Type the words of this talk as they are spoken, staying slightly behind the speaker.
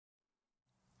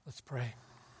Let's pray.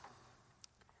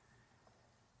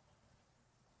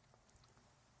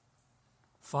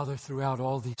 Father, throughout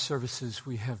all these services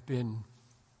we have been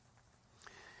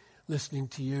listening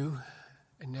to you,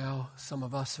 and now some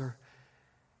of us are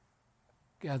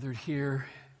gathered here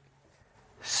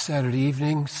Saturday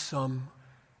evening, some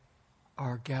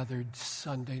are gathered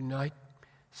Sunday night,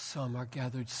 some are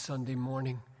gathered Sunday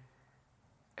morning,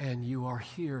 and you are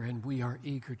here, and we are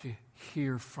eager to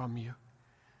hear from you,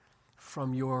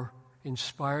 from your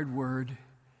inspired word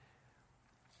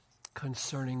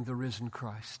concerning the risen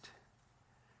Christ.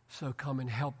 So come and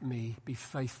help me be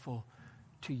faithful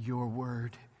to your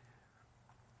word.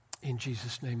 In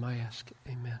Jesus' name I ask,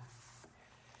 amen.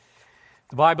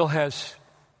 The Bible has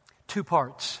two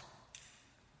parts.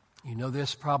 You know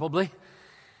this probably.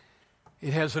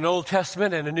 It has an Old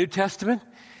Testament and a New Testament.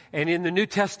 And in the New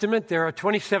Testament, there are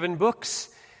 27 books.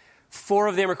 4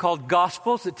 of them are called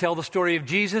Gospels that tell the story of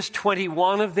Jesus.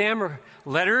 21 of them are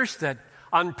letters that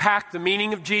unpack the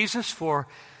meaning of Jesus for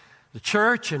the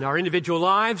church and our individual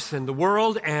lives and the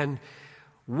world. And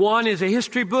 1 is a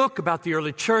history book about the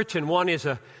early church, and 1 is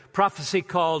a prophecy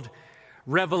called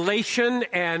Revelation.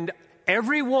 And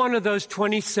every one of those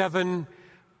 27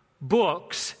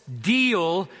 books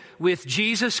deal with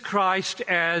Jesus Christ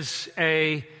as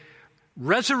a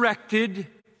resurrected,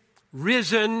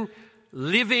 risen,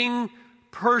 living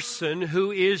person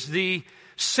who is the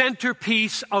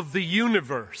centerpiece of the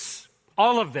universe.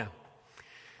 All of them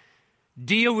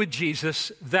deal with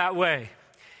Jesus that way.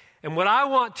 And what I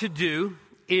want to do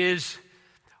is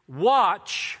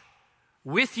watch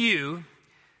with you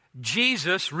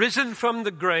Jesus, risen from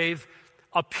the grave,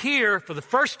 appear for the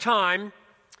first time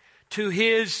to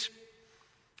his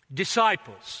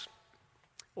disciples,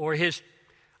 or his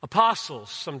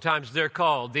apostles, sometimes they're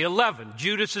called, the 11.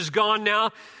 Judas is gone now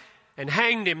and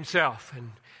hanged himself. And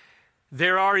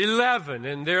there are 11,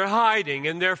 and they're hiding,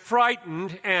 and they're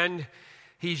frightened, and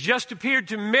he's just appeared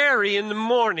to Mary in the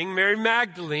morning, Mary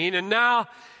Magdalene, and now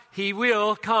he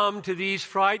will come to these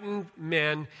frightened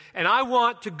men. And I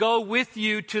want to go with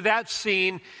you to that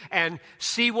scene and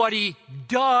see what he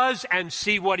does and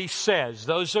see what he says.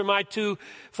 Those are my two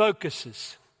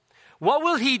focuses. What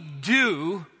will he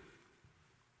do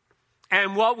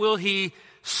and what will he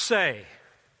say?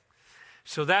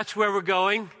 So that's where we're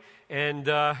going. And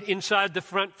inside the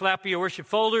front flap of your worship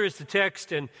folder is the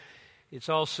text, and it's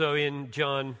also in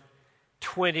John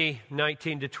 20,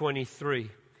 19 to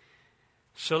 23.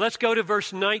 So let's go to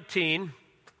verse 19.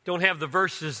 Don't have the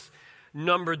verses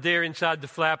numbered there inside the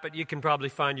flap, but you can probably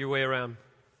find your way around.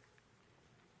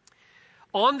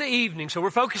 On the evening, so we're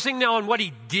focusing now on what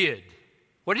he did.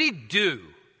 What did he do?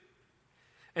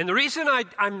 And the reason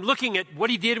I'm looking at what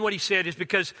he did and what he said is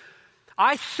because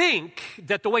I think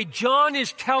that the way John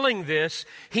is telling this,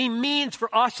 he means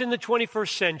for us in the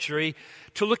 21st century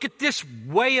to look at this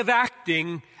way of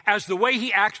acting as the way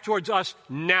he acts towards us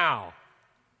now.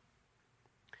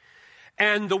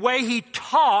 And the way he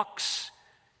talks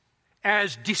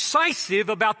as decisive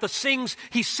about the things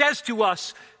he says to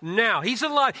us now. He's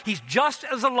alive. He's just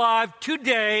as alive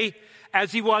today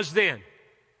as he was then.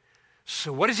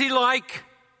 So what is he like?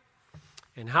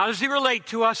 And how does he relate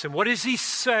to us? And what does he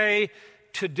say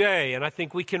today? And I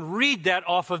think we can read that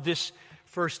off of this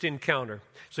first encounter.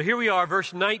 So here we are,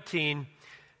 verse 19,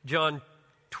 John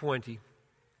 20.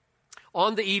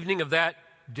 On the evening of that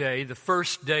day, the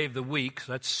first day of the week,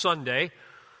 so that's Sunday,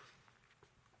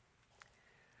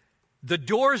 the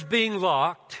doors being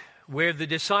locked where the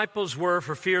disciples were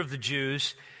for fear of the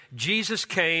Jews, Jesus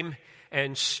came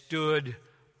and stood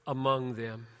among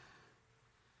them.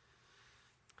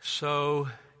 So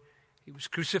he was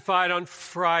crucified on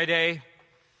Friday.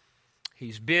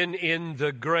 He's been in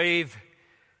the grave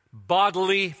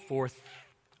bodily for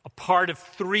a part of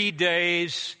 3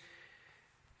 days.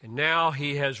 And now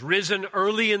he has risen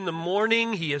early in the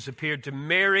morning. He has appeared to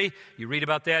Mary. You read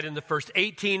about that in the first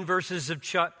 18 verses of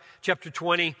chapter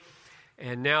 20.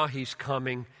 And now he's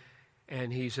coming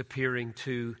and he's appearing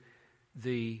to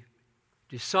the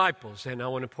disciples. And I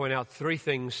want to point out 3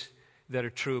 things that are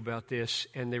true about this,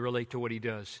 and they relate to what he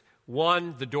does.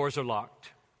 1, the doors are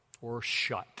locked or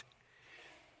shut.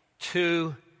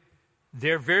 2,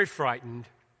 they're very frightened.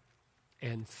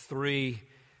 And 3,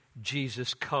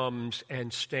 Jesus comes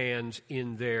and stands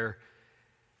in their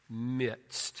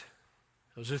midst.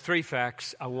 Those are 3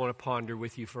 facts I want to ponder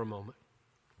with you for a moment.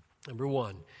 Number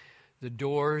 1, the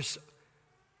doors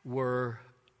were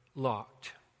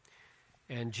locked.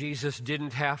 And Jesus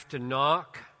didn't have to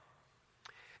knock,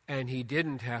 and he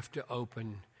didn't have to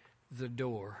open the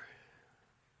door.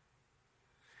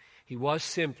 He was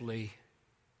simply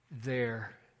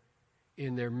there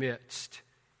in their midst,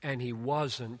 and he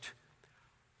wasn't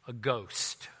a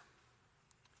ghost.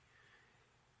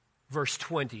 Verse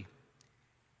 20,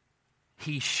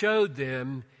 he showed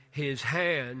them his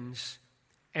hands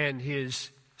and his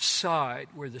side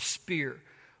where the spear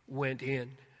went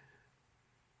in.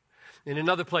 In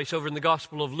another place over in the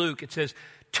Gospel of Luke, it says,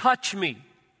 touch me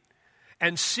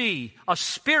and see. A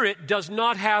spirit does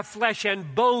not have flesh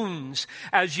and bones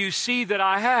as you see that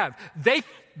I have.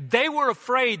 They were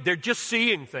afraid they're just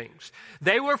seeing things.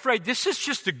 They were afraid this is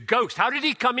just a ghost. How did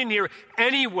he come in here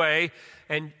anyway?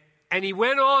 And he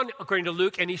went on, according to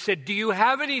Luke, and he said, do you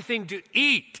have anything to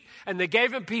eat? And they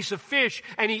gave him a piece of fish,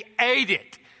 and he ate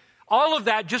it. All of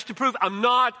that just to prove I'm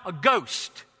not a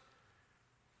ghost.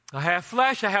 I have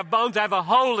flesh, I have bones, I have a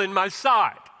hole in my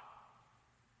side.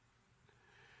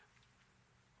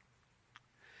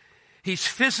 He's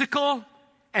physical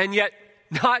and yet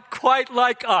not quite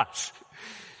like us.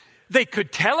 They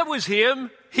could tell it was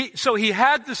him, so he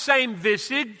had the same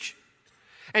visage,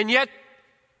 and yet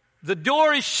the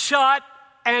door is shut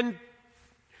and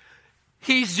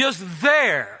he's just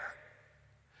there.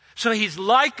 So he's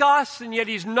like us and yet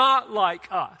he's not like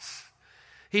us.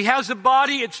 He has a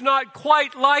body, it's not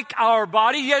quite like our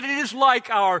body, yet it is like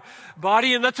our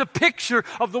body. And that's a picture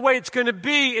of the way it's going to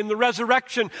be in the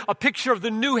resurrection, a picture of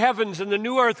the new heavens and the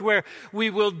new earth where we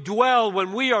will dwell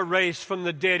when we are raised from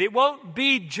the dead. It won't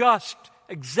be just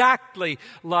exactly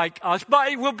like us, but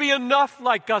it will be enough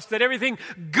like us that everything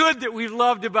good that we've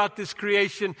loved about this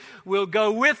creation will go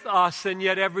with us, and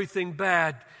yet everything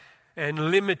bad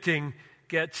and limiting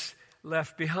gets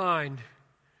left behind.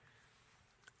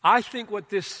 I think what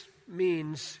this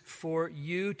means for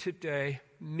you today,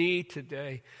 me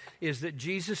today, is that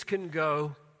Jesus can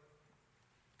go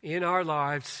in our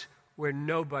lives where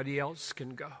nobody else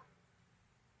can go.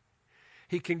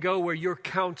 He can go where your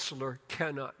counselor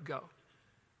cannot go.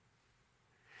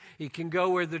 He can go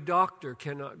where the doctor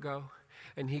cannot go.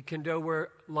 And he can go where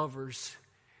lovers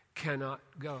cannot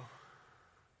go.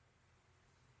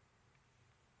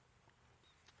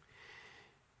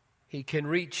 He can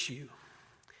reach you.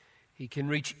 He can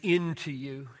reach into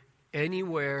you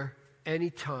anywhere,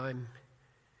 anytime.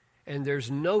 And there's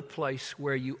no place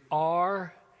where you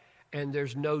are, and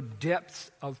there's no depth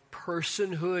of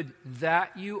personhood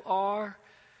that you are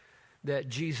that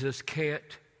Jesus can't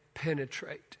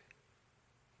penetrate.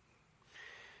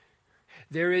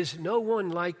 There is no one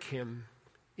like him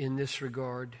in this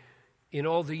regard in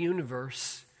all the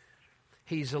universe.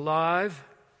 He's alive,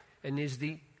 and he's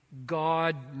the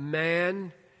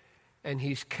God-man, and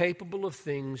he's capable of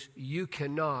things you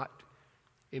cannot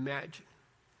imagine.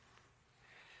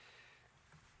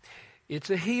 It's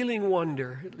a healing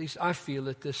wonder, at least I feel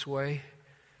it this way.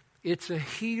 It's a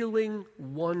healing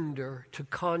wonder to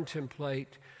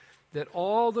contemplate that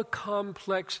all the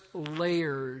complex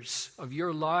layers of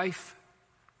your life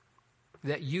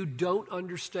that you don't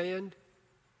understand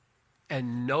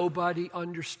and nobody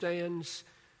understands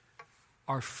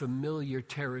are familiar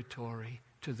territory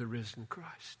to the risen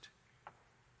Christ.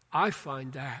 I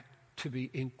find that to be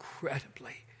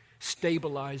incredibly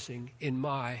stabilizing in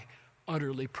my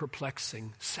utterly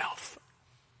perplexing self.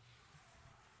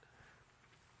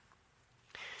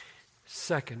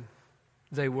 Second,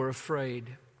 they were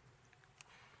afraid.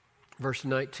 Verse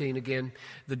 19 again,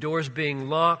 the doors being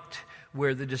locked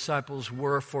where the disciples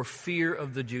were for fear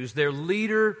of the Jews. Their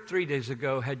leader 3 days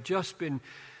ago had just been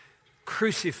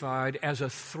crucified as a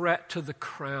threat to the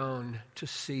crown, to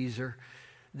Caesar.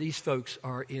 These folks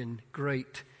are in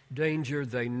great danger.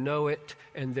 They know it,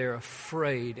 and they're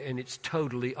afraid, and it's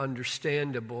totally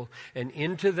understandable. And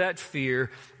into that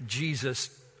fear, Jesus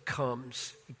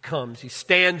comes. He comes. He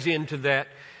stands into that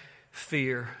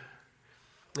fear.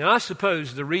 Now, I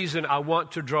suppose the reason I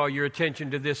want to draw your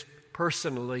attention to this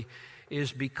personally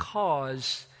is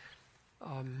because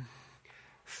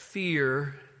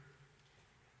fear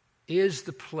is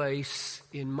the place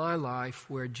in my life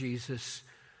where Jesus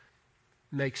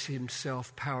makes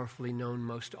himself powerfully known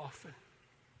most often.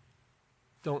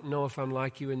 Don't know if I'm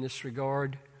like you in this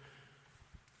regard.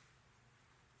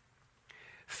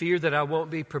 Fear that I won't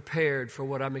be prepared for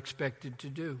what I'm expected to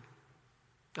do.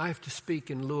 I have to speak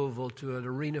in Louisville to an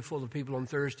arena full of people on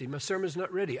Thursday. My sermon's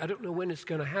not ready. I don't know when it's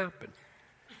going to happen.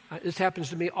 This happens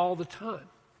to me all the time.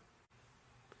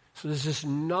 So there's this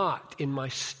knot in my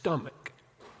stomach.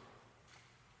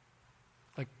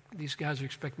 Like these guys are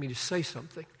expecting me to say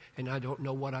something, and I don't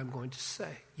know what I'm going to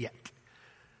say yet.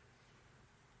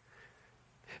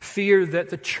 Fear that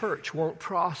the church won't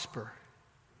prosper.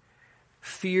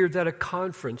 Fear that a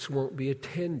conference won't be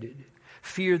attended.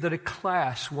 Fear that a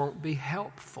class won't be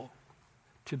helpful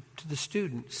to the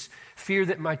students. Fear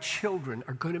that my children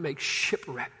are going to make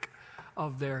shipwreck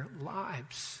of their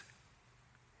lives.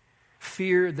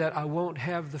 Fear that I won't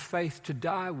have the faith to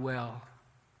die well.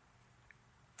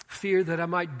 Fear that I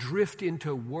might drift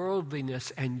into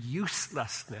worldliness and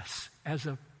uselessness as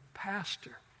a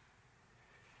pastor.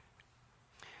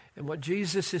 And what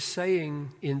Jesus is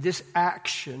saying in this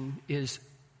action is,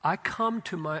 I come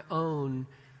to my own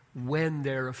when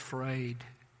they're afraid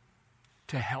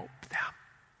to help them.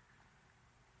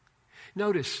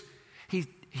 Notice,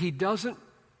 he doesn't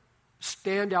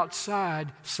stand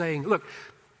outside saying, look,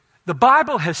 the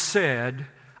Bible has said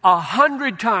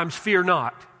 100 times, fear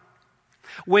not.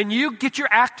 When you get your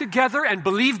act together and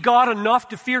believe God enough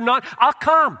to fear not, I'll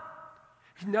come.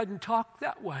 He doesn't talk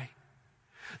that way.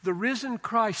 The risen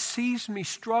Christ sees me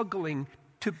struggling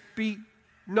to be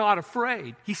not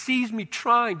afraid. He sees me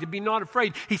trying to be not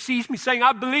afraid. He sees me saying,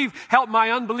 I believe, help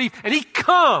my unbelief. And he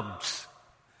comes.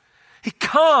 He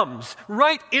comes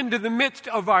right into the midst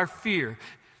of our fear.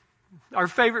 Our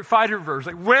favorite fighter verse,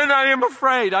 like, when I am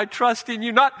afraid, I trust in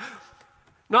you. Not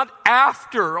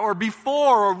after or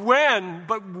before or when,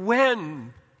 but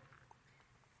when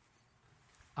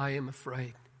I am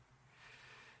afraid.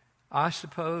 I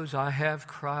suppose I have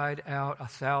cried out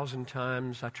 1,000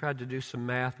 times. I tried to do some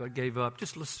math, but I gave up.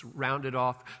 Just let's round it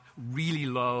off really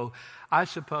low. I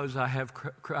suppose I have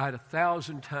cried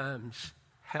 1,000 times,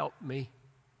 help me,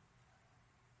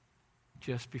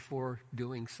 just before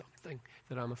doing something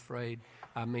that I'm afraid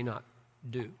I may not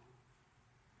do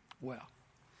well.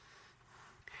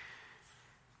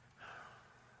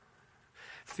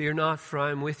 Fear not, for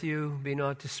I am with you. Be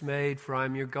not dismayed, for I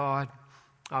am your God.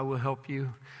 I will help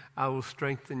you. I will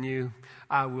strengthen you.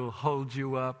 I will hold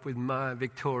you up with my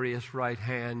victorious right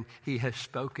hand. He has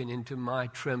spoken into my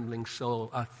trembling soul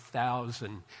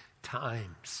 1,000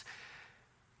 times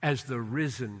as the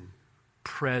risen,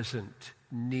 present,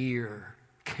 near,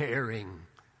 caring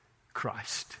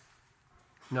Christ,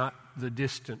 not the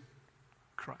distant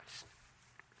Christ.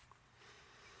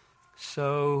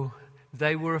 So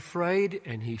they were afraid,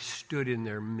 and he stood in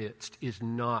their midst, is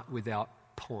not without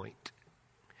point.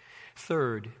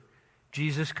 Third,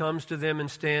 Jesus comes to them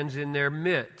and stands in their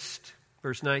midst.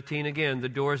 Verse 19 again, the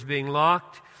doors being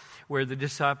locked where the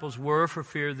disciples were for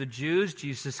fear of the Jews,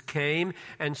 Jesus came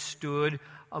and stood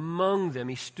among them.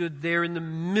 He stood there in the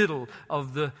middle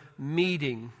of the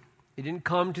meeting. He didn't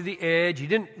come to the edge. He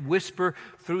didn't whisper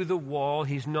through the wall.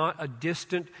 He's not a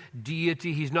distant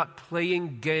deity. He's not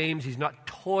playing games. He's not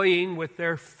toying with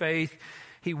their faith.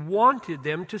 He wanted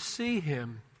them to see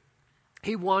him.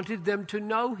 He wanted them to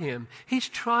know him. He's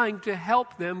trying to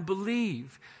help them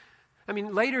believe. I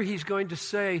mean, later he's going to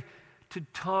say to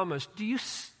Thomas, do you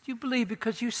believe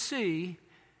because you see?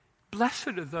 Blessed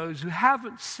are those who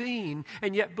haven't seen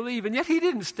and yet believe. And yet he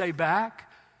didn't stay back.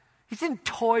 He didn't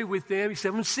toy with them. He said,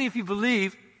 I'm going to see if you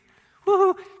believe.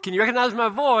 Woo-hoo. Can you recognize my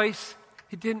voice?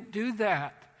 He didn't do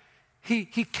that. He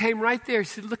came right there. He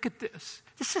said, look at this.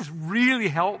 This is really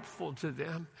helpful to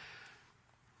them.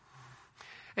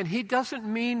 And he doesn't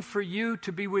mean for you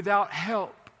to be without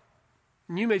help.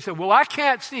 And you may say, well, I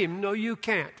can't see him. No, you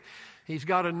can't. He's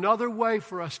got another way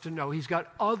for us to know. He's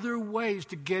got other ways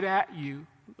to get at you.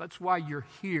 That's why you're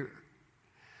here.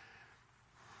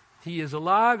 He is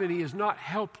alive and he is not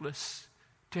helpless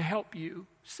to help you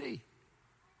see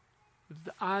with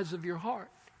the eyes of your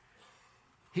heart.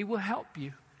 He will help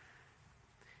you.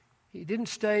 He didn't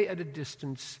stay at a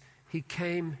distance. He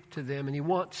came to them, and he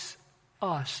wants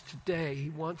us today. He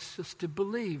wants us to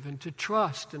believe and to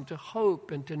trust and to hope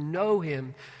and to know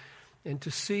him and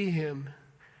to see him.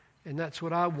 And that's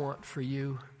what I want for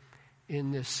you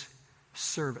in this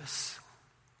service.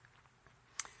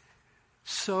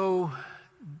 So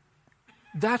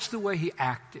that's the way he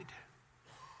acted.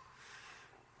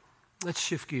 Let's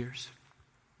shift gears.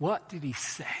 What did he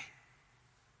say?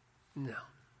 No.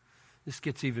 This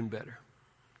gets even better.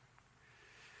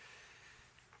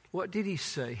 What did he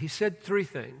say? He said 3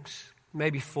 things,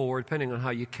 maybe 4, depending on how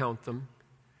you count them.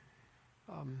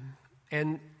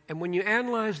 And when you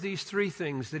analyze these 3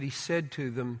 things that he said to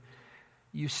them,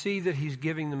 you see that he's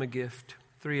giving them a gift,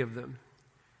 3 of them.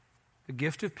 A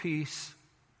gift of peace,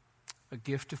 a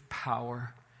gift of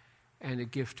power, and a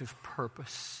gift of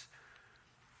purpose.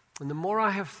 And the more I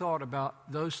have thought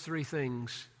about those 3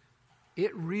 things,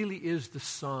 it really is the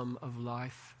sum of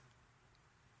life.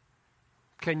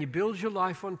 Can you build your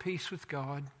life on peace with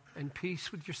God and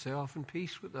peace with yourself and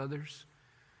peace with others?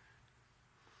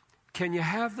 Can you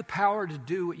have the power to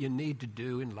do what you need to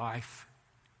do in life?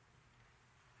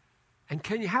 And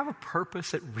can you have a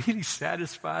purpose that really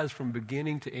satisfies from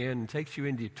beginning to end and takes you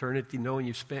into eternity knowing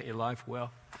you've spent your life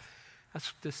well?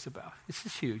 That's what this is about. This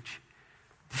is huge.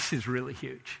 This is really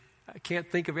huge. I can't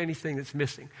think of anything that's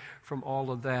missing from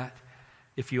all of that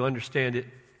if you understand it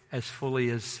as fully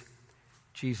as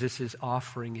Jesus is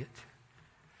offering it.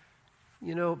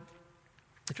 You know,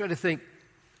 I try to think,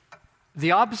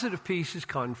 the opposite of peace is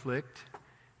conflict.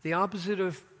 The opposite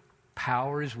of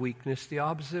power is weakness. The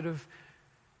opposite of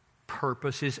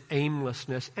purpose is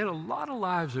aimlessness. And a lot of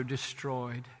lives are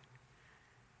destroyed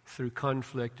through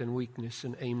conflict and weakness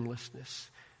and aimlessness.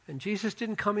 And Jesus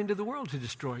didn't come into the world to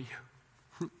destroy you.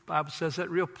 The Bible says that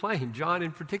real plain, John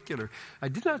in particular. I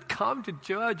did not come to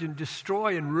judge and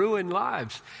destroy and ruin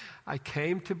lives. I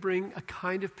came to bring a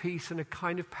kind of peace and a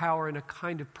kind of power and a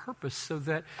kind of purpose so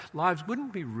that lives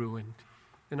wouldn't be ruined.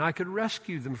 And I could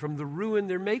rescue them from the ruin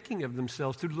they're making of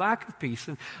themselves through lack of peace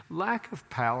and lack of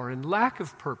power and lack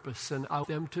of purpose. And I want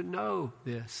them to know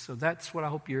this. So that's what I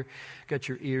hope you got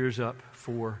your ears up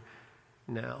for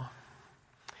now.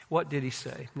 What did he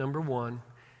say? Number one,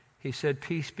 he said,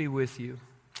 peace be with you.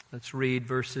 Let's read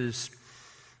verses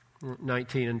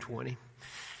 19 and 20.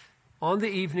 On the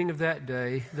evening of that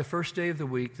day, the first day of the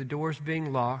week, the doors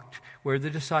being locked, where the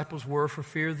disciples were for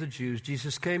fear of the Jews,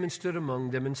 Jesus came and stood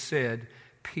among them and said,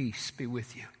 peace be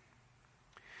with you.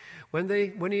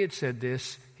 When he had said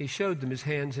this, he showed them his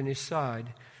hands and his side.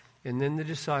 And then the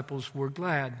disciples were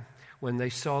glad when they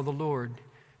saw the Lord.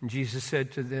 And Jesus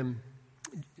said to them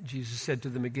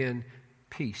again,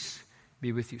 peace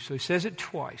be with you. So he says it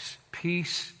twice.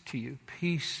 Peace to you.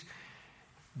 Peace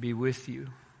be with you.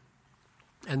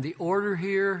 And the order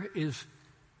here is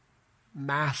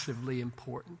massively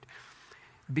important.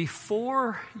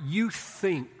 Before you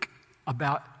think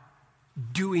about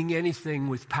doing anything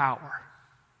with power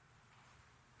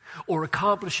or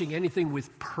accomplishing anything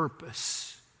with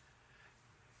purpose,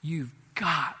 you've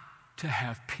got to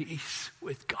have peace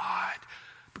with God.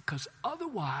 Because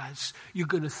otherwise, you're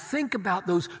going to think about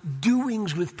those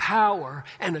doings with power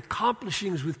and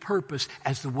accomplishings with purpose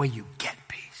as the way you get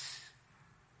peace,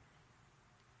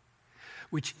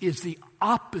 which is the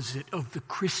opposite of the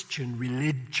Christian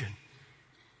religion.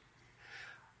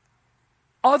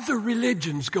 Other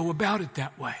religions go about it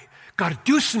that way. Got to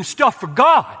do some stuff for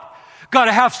God. Got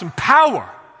to have some power.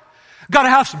 Got to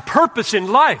have some purpose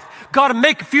in life. Got to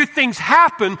make a few things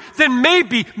happen. Then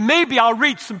maybe I'll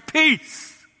reach some peace.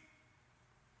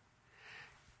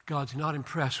 God's not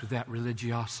impressed with that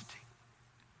religiosity.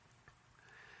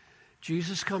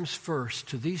 Jesus comes first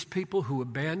to these people who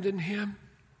abandoned him.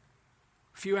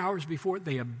 A few hours before,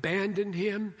 they abandoned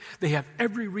him. They have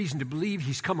every reason to believe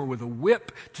he's coming with a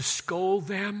whip to scold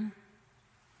them.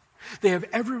 They have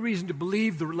every reason to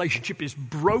believe the relationship is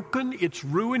broken, it's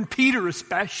ruined, Peter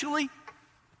especially.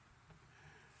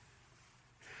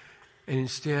 And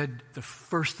instead, the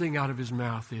first thing out of his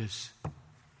mouth is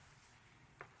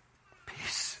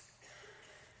peace.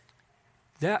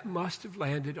 That must have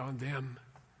landed on them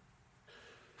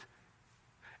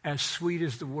as sweet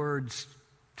as the words,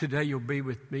 today you'll be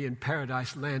with me in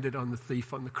paradise, landed on the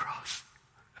thief on the cross.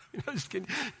 Just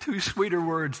two sweeter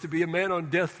words. To be a man on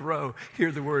death row,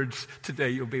 hear the words, today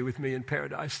you'll be with me in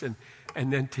paradise. And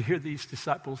then to hear these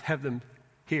disciples, have them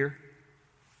hear,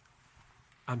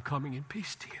 I'm coming in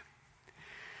peace to you.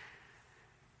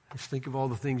 Just think of all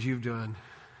the things you've done.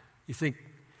 You think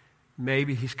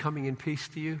maybe he's coming in peace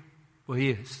to you? Well, he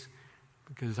is,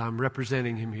 because I'm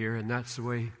representing him here, and that's the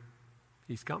way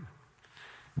he's coming.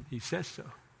 He says so.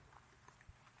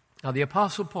 Now, the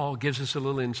Apostle Paul gives us a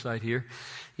little insight here.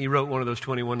 He wrote one of those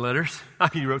 21 letters.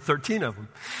 He wrote 13 of them.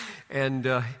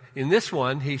 And in this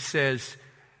one, he says,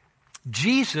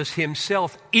 Jesus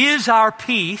himself is our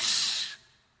peace,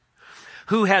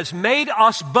 who has made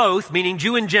us both, meaning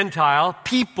Jew and Gentile,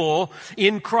 people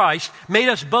in Christ, made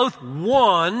us both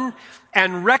one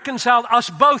and reconciled us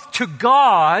both to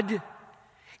God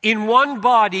in one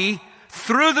body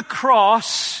through the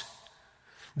cross,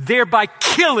 thereby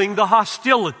killing the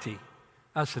hostility.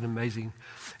 That's an amazing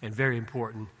and very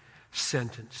important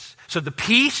sentence. So the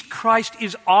peace Christ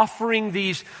is offering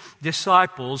these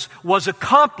disciples was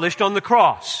accomplished on the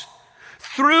cross.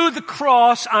 Through the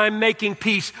cross, I'm making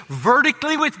peace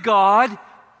vertically with God,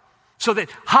 so that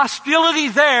hostility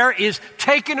there is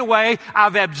taken away.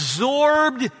 I've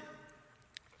absorbed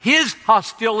his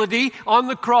hostility on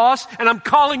the cross, and I'm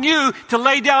calling you to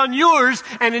lay down yours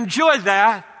and enjoy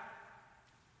that.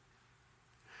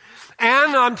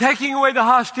 And I'm taking away the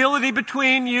hostility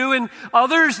between you and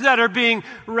others that are being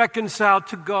reconciled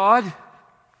to God.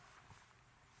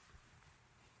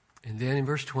 And then in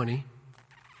verse 20,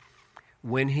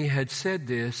 when he had said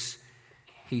this,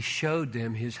 he showed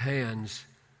them his hands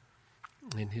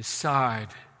and his side.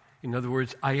 In other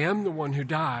words, I am the one who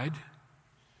died.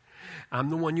 I'm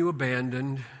the one you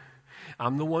abandoned.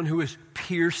 I'm the one who is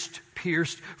pierced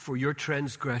for your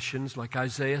transgressions, like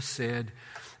Isaiah said.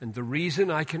 And the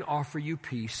reason I can offer you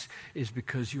peace is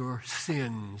because your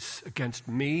sins against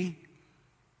me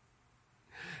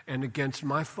and against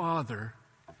my Father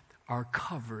are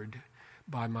covered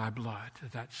by my blood.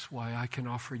 That's why I can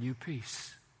offer you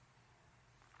peace.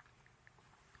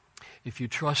 If you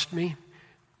trust me,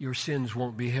 your sins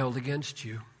won't be held against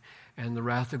you, and the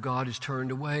wrath of God is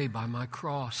turned away by my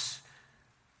cross.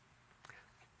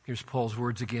 Here's Paul's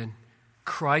words again.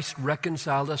 Christ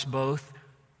reconciled us both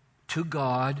to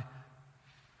God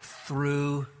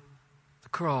through the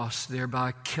cross,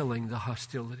 thereby killing the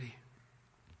hostility.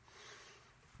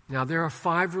 Now, there are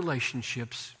 5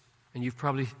 relationships, and you've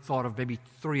probably thought of maybe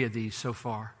 3 of these so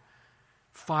far.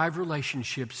 5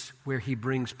 relationships where he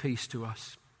brings peace to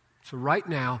us. So right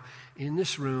now, in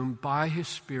this room, by his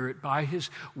Spirit, by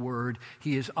his word,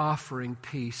 he is offering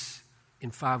peace in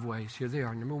 5 ways. Here they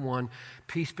are. Number 1,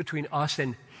 peace between us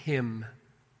and him.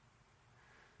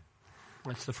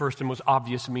 That's the first and most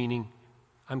obvious meaning.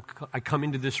 I come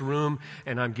into this room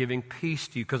and I'm giving peace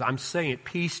to you because I'm saying it,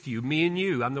 peace to you, me and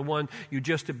you. I'm the one you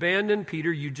just abandoned.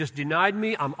 Peter, you just denied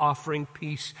me. I'm offering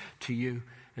peace to you.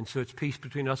 And so it's peace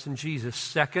between us and Jesus.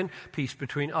 Second, peace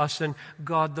between us and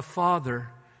God the Father.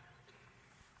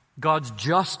 God's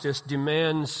justice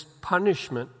demands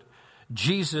punishment.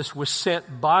 Jesus was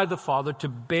sent by the Father to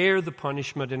bear the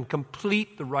punishment and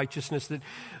complete the righteousness that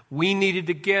we needed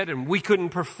to get and we couldn't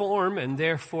perform, and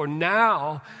therefore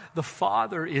now the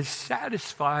Father is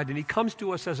satisfied and he comes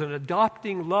to us as an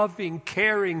adopting, loving,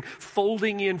 caring,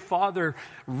 folding in Father,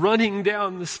 running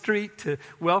down the street to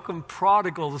welcome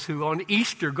prodigals who on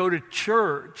Easter go to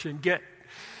church and get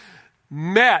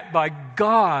met by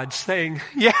God saying,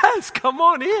 yes, come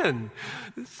on in.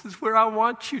 This is where I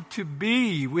want you to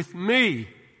be with me.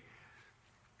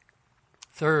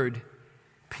 Third,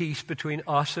 peace between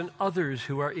us and others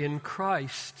who are in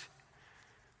Christ.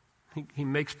 He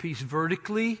makes peace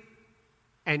vertically,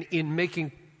 and in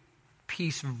making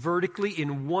peace vertically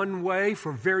in one way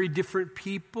for very different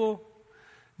people,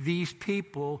 these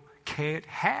people can't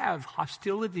have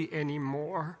hostility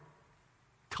anymore.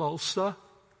 Tulsa,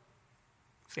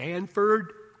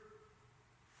 Sanford.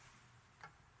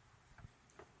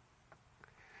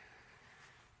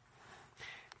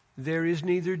 There is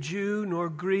neither Jew nor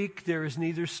Greek, there is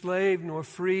neither slave nor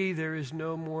free, there is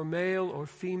no more male or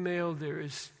female, there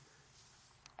is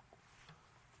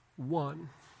one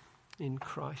in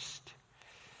Christ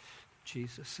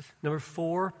Jesus. Number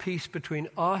 4, peace between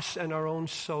us and our own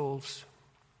souls.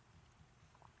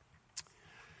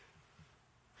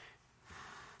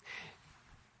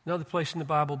 Another place in the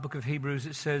Bible, book of Hebrews,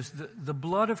 it says, the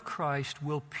blood of Christ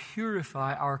will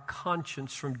purify our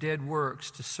conscience from dead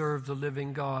works to serve the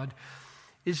living God.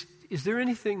 Is there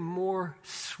anything more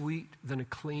sweet than a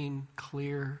clean,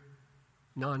 clear,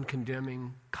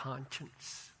 non-condemning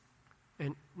conscience?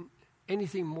 And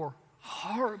anything more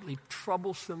horribly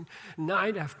troublesome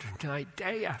night after night,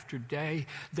 day after day,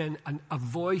 than a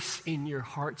voice in your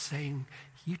heart saying,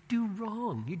 you do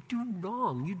wrong, you do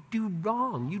wrong, you do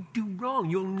wrong, you do wrong.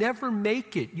 You'll never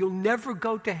make it. You'll never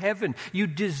go to heaven. You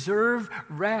deserve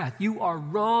wrath. You are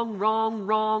wrong, wrong,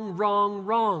 wrong, wrong,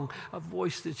 wrong. A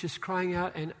voice that's just crying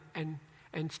out and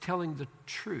it's telling the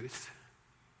truth.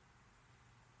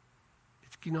 You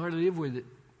can hardly live with it.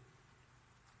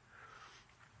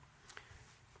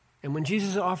 And when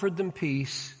Jesus offered them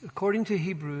peace, according to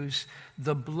Hebrews,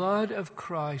 the blood of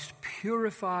Christ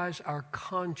purifies our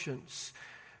conscience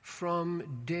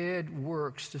from dead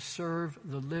works to serve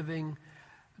the living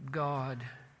God.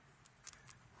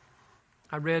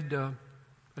 I read a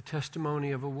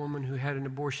testimony of a woman who had an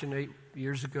abortion 8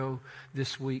 years ago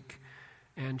this week,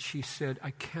 and she said,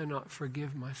 I cannot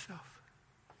forgive myself.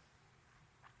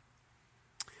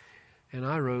 And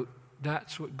I wrote,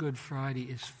 that's what Good Friday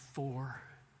is for.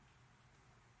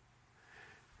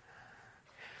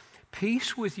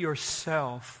 Peace with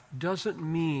yourself doesn't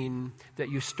mean that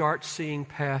you start seeing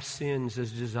past sins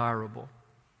as desirable.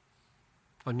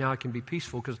 Oh, now I can be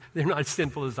peaceful because they're not as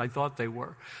sinful as I thought they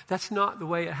were. That's not the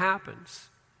way it happens.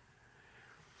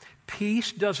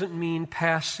 Peace doesn't mean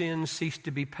past sins cease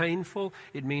to be painful.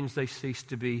 It means they cease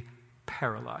to be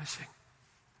paralyzing.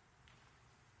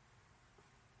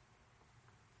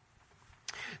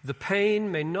 The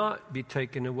pain may not be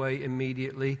taken away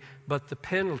immediately, but the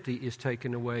penalty is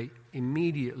taken away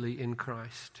immediately in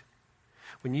Christ.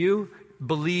 When you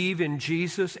believe in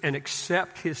Jesus and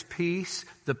accept his peace,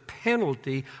 the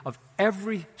penalty of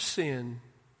every sin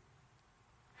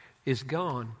is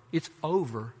gone. It's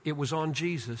over. It was on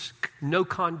Jesus. No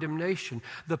condemnation.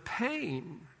 The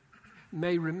pain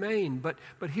may remain, but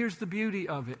here's the beauty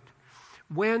of it.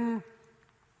 when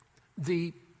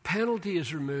the penalty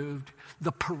is removed,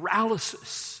 the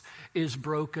paralysis is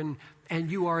broken, and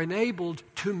you are enabled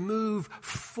to move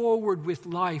forward with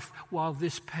life while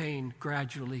this pain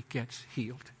gradually gets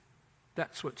healed.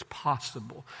 That's what's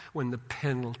possible when the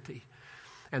penalty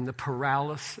and the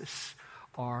paralysis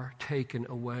are taken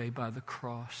away by the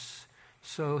cross.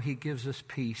 So he gives us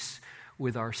peace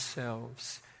with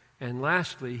ourselves. And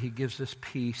lastly, he gives us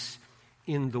peace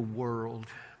in the world.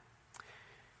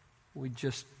 We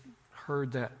just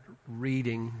heard that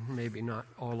reading, maybe not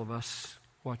all of us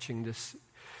watching this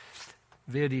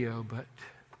video, but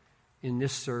in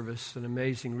this service, an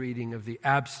amazing reading of the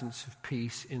absence of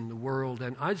peace in the world.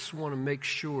 And I just want to make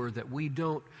sure that we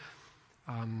don't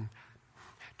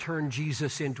turn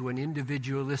Jesus into an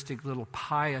individualistic little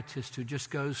pietist who just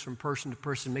goes from person to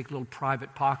person, make little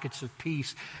private pockets of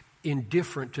peace,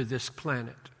 indifferent to this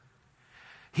planet.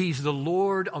 He's the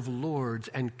Lord of lords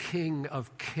and King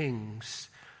of kings.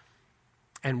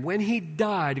 And when he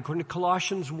died, according to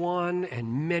Colossians 1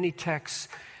 and many texts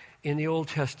in the Old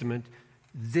Testament,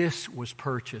 this was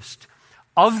purchased.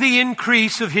 Of the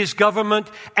increase of his government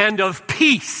and of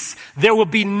peace, there will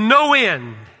be no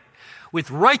end,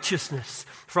 with righteousness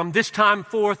from this time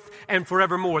forth and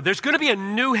forevermore. There's going to be a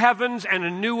new heavens and a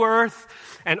new earth,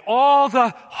 and all the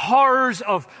horrors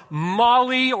of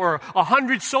Mali or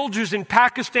 100 soldiers in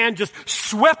Pakistan just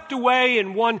swept away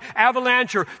in one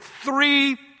avalanche, or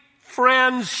 3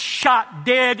 friends shot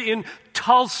dead in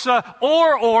Tulsa,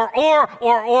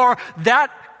 or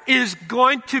that is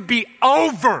going to be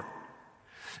over.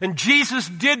 And Jesus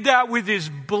did that with his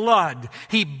blood.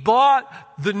 He bought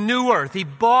the new earth. He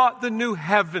bought the new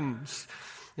heavens.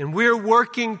 And we're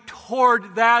working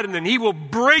toward that, and then he will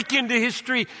break into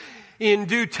history in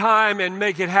due time and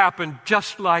make it happen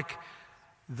just like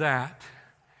that.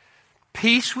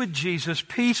 Peace with Jesus,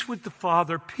 peace with the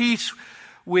Father, peace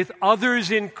with others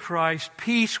in Christ,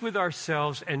 peace with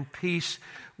ourselves, and peace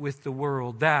with the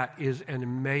world. That is an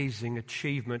amazing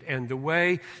achievement. And the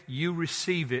way you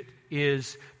receive it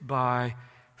is by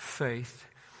faith.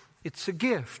 It's a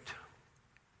gift.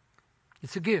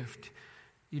 It's a gift.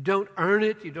 You don't earn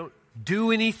it. You don't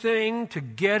do anything to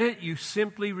get it. You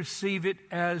simply receive it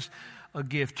as a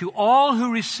gift. To all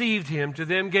who received him, to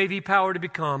them gave he power to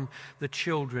become the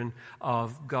children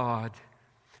of God.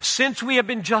 Since we have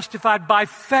been justified by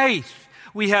faith,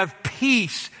 we have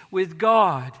peace with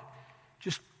God.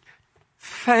 Just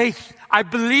faith. I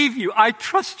believe you. I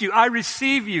trust you. I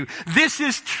receive you. This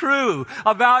is true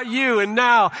about you, and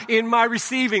now in my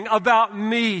receiving about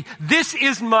me. This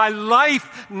is my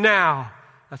life now.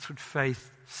 That's what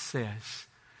faith says.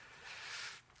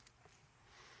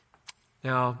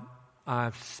 Now,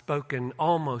 I've spoken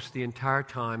almost the entire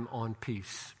time on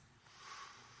peace.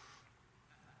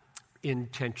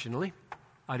 Intentionally.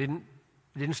 It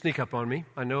didn't sneak up on me.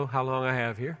 I know how long I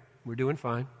have here. We're doing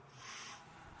fine.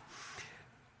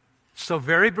 So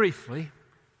very briefly,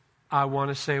 I want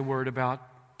to say a word about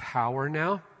power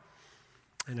now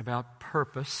and about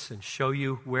purpose, and show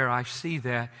you where I see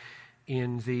that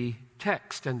in the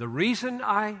text. And the reason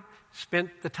I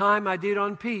spent the time I did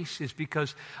on peace is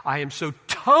because I am so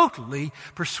totally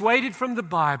persuaded from the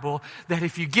Bible that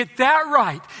if you get that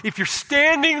right, if you're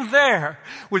standing there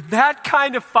with that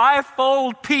kind of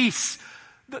fivefold peace,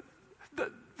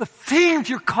 the things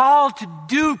you're called to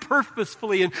do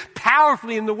purposefully and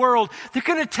powerfully in the world, they're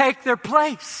going to take their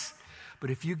place.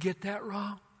 But if you get that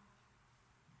wrong,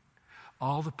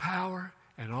 all the power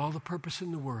and all the purpose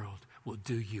in the world will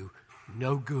do you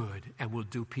no good and will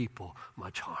do people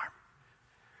much harm.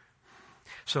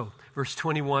 So, verse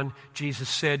 21, Jesus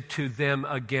said to them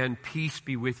again, "Peace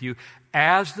be with you.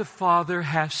 As the Father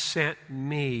has sent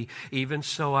me, even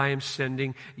so I am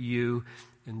sending you."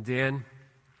 And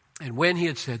when he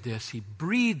had said this, he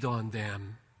breathed on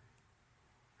them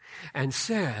and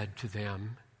said to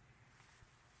them,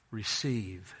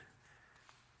 "Receive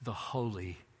the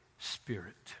Holy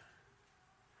Spirit."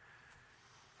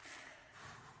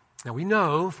 Now we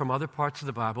know from other parts of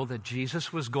the Bible that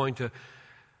Jesus was going to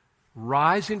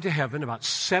rise into heaven about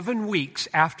 7 weeks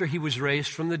after he was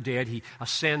raised from the dead. He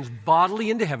ascends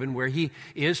bodily into heaven where he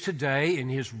is today in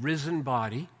his risen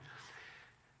body.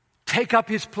 Take up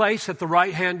his place at the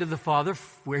right hand of the Father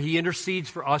where he intercedes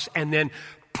for us, and then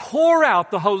pour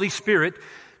out the Holy Spirit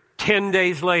 10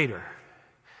 days later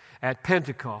at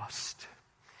Pentecost.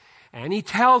 And he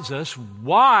tells us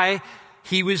why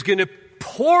he was going to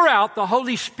pour out the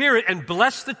Holy Spirit and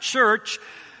bless the church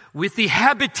with the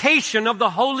habitation of the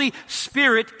Holy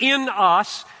Spirit in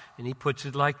us. And he puts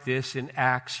it like this in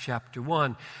Acts chapter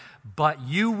 1. "But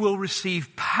you will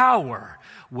receive power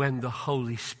when the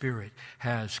Holy Spirit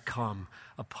has come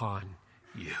upon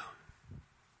you.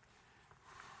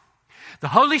 The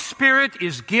Holy Spirit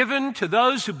is given to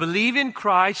those who believe in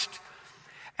Christ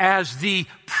as the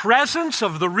presence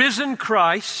of the risen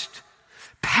Christ,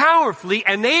 powerfully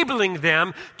enabling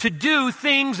them to do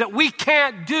things that we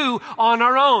can't do on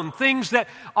our own, things that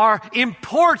are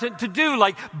important to do,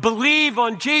 like believe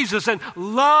on Jesus and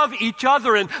love each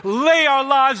other and lay our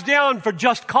lives down for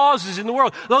just causes in the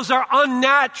world. Those are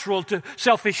unnatural to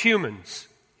selfish humans.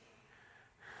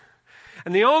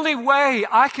 And the only way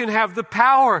I can have the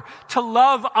power to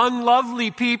love unlovely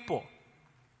people,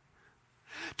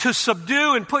 to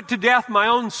subdue and put to death my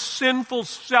own sinful,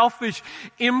 selfish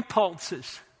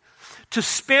impulses, to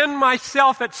spend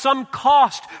myself at some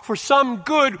cost for some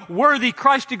good, worthy,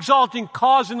 Christ-exalting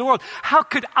cause in the world. How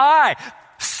could I,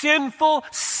 sinful,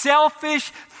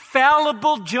 selfish,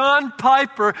 fallible John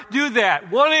Piper, do that?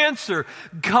 One answer: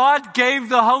 God gave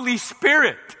the Holy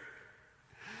Spirit,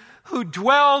 who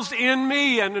dwells in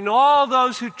me and in all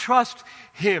those who trust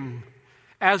Him,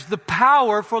 as the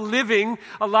power for living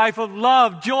a life of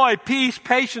love, joy, peace,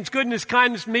 patience, goodness,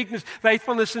 kindness, meekness,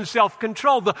 faithfulness, and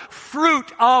self-control. The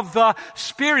fruit of the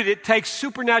Spirit. It takes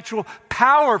supernatural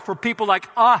power for people like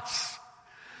us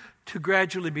to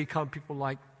gradually become people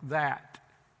like that.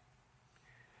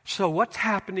 So what's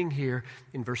happening here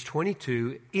in verse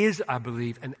 22 is, I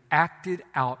believe, an acted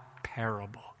out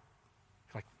parable.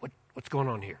 Like, what's going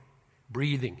on here?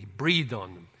 Breathing. He breathed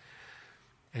on them.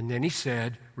 And then he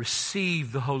said,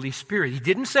 receive the Holy Spirit. He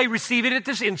didn't say receive it at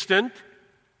this instant.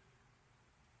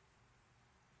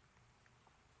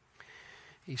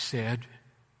 He said,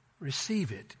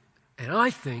 receive it. And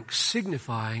I think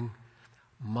signifying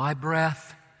my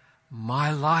breath,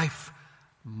 my life,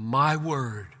 my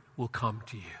word will come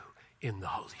to you in the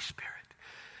Holy Spirit.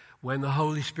 When the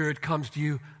Holy Spirit comes to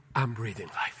you, I'm breathing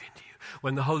life into you.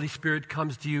 When the Holy Spirit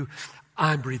comes to you,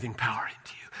 I'm breathing power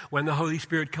into you. When the Holy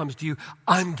Spirit comes to you,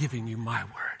 I'm giving you my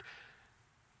word.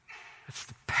 That's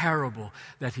the parable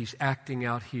that he's acting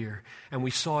out here. And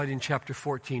we saw it in chapter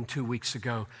 14 2 weeks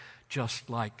ago, just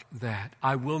like that.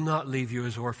 I will not leave you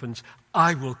as orphans.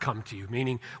 I will come to you.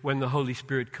 Meaning, when the Holy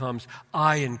Spirit comes,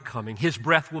 I am coming. His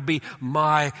breath will be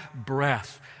my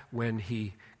breath when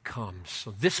he comes.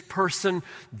 So this person,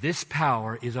 this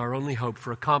power is our only hope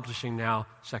for accomplishing now,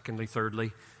 secondly,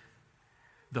 thirdly,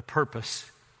 the purpose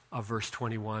of verse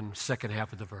 21, second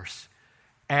half of the verse.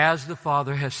 As the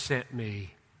Father has sent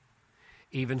me,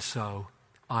 even so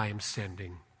I am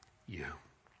sending you.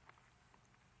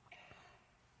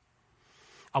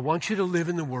 I want you to live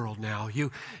in the world now.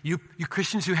 You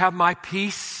Christians who have my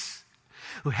peace,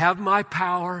 who have my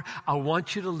power, I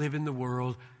want you to live in the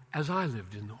world as I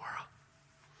lived in the world.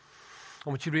 I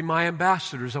want you to be my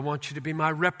ambassadors. I want you to be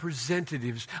my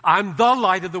representatives. I'm the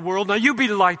light of the world. Now you be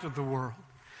the light of the world.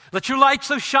 Let your light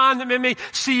so shine that men may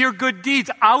see your good deeds.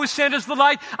 I was sent as the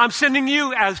light. I'm sending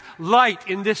you as light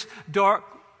in this dark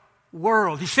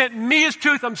world. He sent me as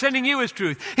truth. I'm sending you as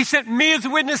truth. He sent me as a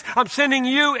witness. I'm sending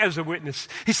you as a witness.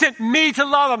 He sent me to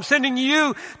love. I'm sending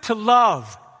you to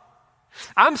love.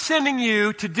 I'm sending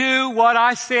you to do what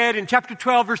I said in chapter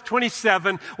 12, verse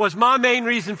 27 was my main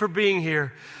reason for being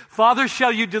here. Father,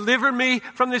 shall you deliver me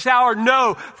from this hour?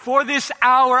 No, for this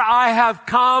hour I have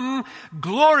come.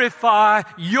 Glorify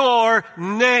your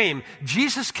name.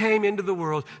 Jesus came into the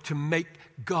world to make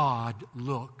God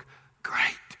look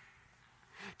great.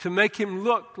 To make him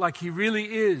look like he really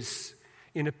is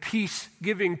in a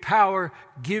peace-giving,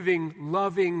 power-giving,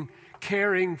 loving,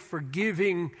 caring,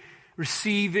 forgiving,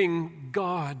 receiving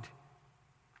God.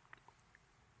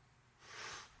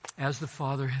 As the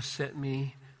Father has sent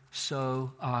me,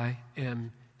 so I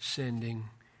am sending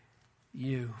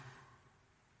you.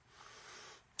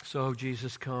 So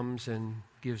Jesus comes and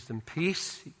gives them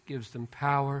peace, he gives them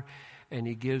power, and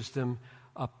he gives them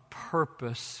a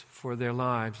purpose for their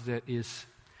lives that is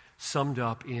summed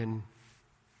up in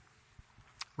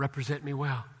represent me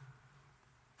well.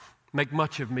 Make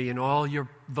much of me in all your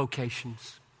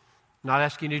vocations. Not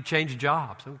asking you to change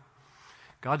jobs.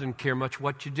 God doesn't care much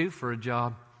what you do for a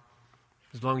job,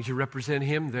 as long as you represent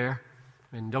him there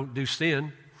and don't do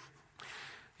sin.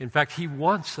 In fact, he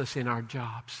wants us in our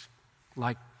jobs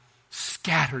like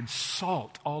scattered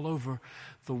salt all over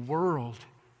the world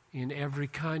in every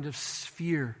kind of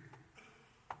sphere.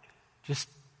 Just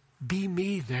be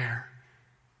me there.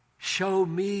 Show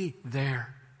me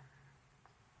there.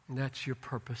 And that's your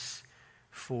purpose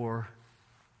for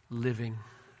living.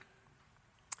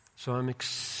 So I'm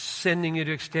sending you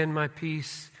to extend my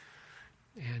peace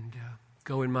and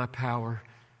go in my power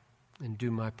and do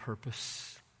my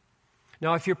purpose.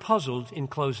 Now, if you're puzzled in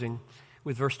closing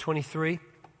with verse 23,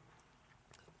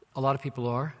 a lot of people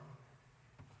are.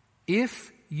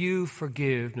 If you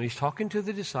forgive, now he's talking to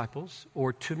the disciples,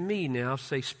 or to me now,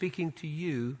 say, speaking to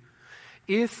you,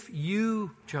 if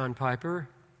you, John Piper,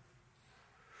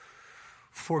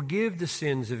 forgive the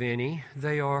sins of any,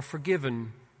 they are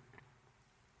forgiven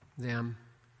them.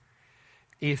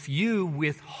 If you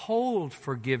withhold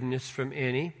forgiveness from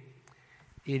any,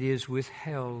 it is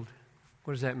withheld.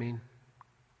 What does that mean?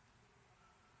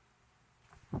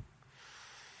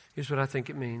 Here's what I think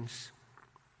it means.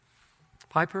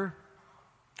 Piper,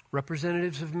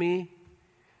 representatives of me,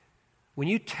 when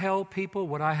you tell people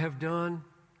what I have done,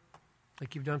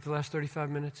 like you've done for the last 35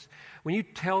 minutes, when you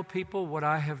tell people what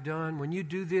I have done, when you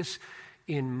do this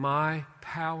in my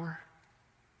power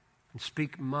and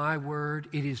speak my word,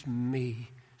 it is me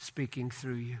speaking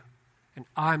through you. And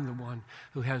I'm the one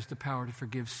who has the power to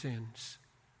forgive sins.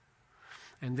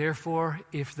 And therefore,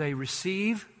 if they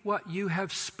receive what you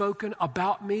have spoken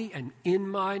about me and in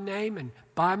my name and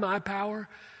by my power,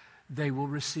 they will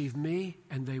receive me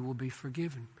and they will be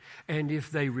forgiven. And if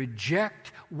they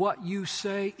reject what you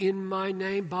say in my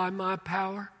name by my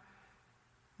power,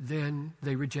 then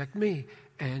they reject me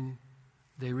and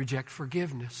they reject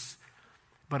forgiveness.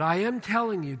 But I am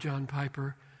telling you, John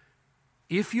Piper,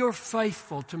 if you're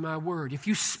faithful to my word, if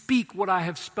you speak what I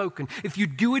have spoken, if you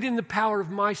do it in the power of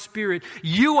my Spirit,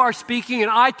 you are speaking, and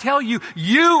I tell you,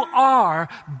 you are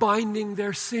binding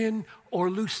their sin or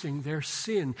loosing their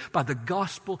sin by the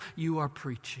gospel you are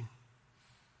preaching.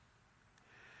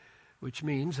 Which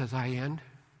means, as I end,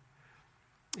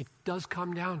 it does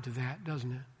come down to that,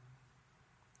 doesn't it?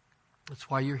 That's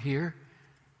why you're here.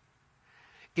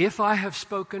 If I have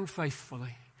spoken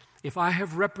faithfully, if I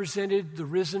have represented the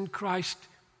risen Christ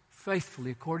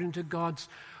faithfully according to God's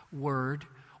word,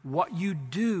 what you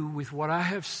do with what I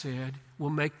have said will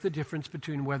make the difference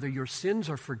between whether your sins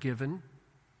are forgiven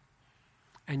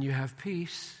and you have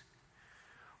peace,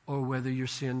 or whether your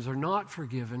sins are not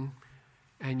forgiven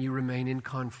and you remain in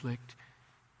conflict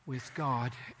with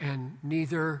God. And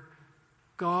neither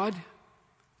God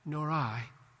nor I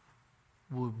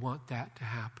would want that to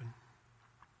happen.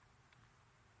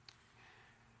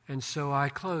 And so I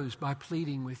close by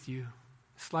pleading with you.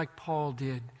 It's like Paul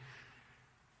did.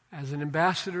 As an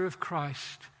ambassador of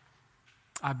Christ,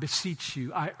 I beseech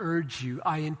you, I urge you,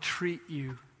 I entreat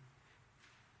you,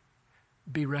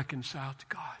 be reconciled to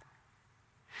God.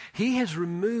 He has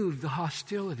removed the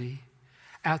hostility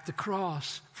at the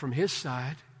cross from his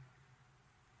side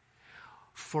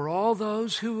for all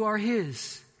those who are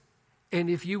his. And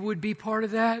if you would be part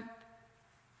of that,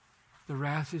 the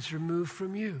wrath is removed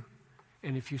from you.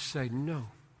 And if you say, no,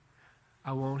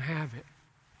 I won't have it,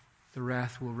 the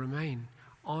wrath will remain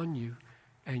on you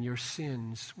and your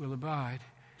sins will abide.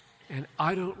 And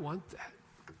I don't want that.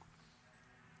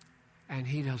 And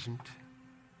he doesn't.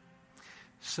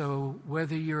 So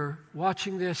whether you're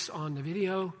watching this on the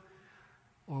video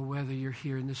or whether you're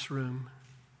here in this room,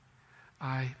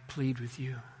 I plead with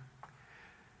you.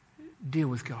 Deal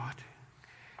with God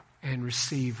and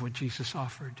receive what Jesus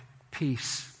offered.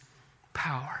 Peace,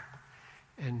 power,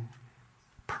 and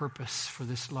purpose for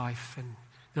this life. And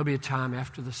there'll be a time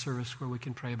after the service where we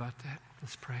can pray about that.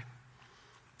 Let's pray.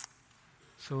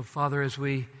 So, Father, as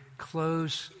we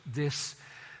close this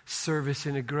service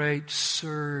in a great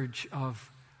surge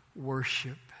of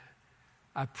worship,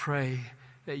 I pray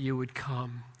that you would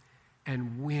come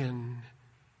and win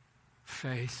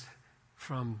faith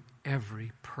from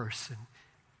every person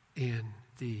in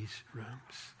these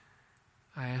rooms.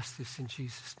 I ask this in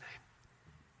Jesus'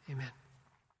 name. Amen.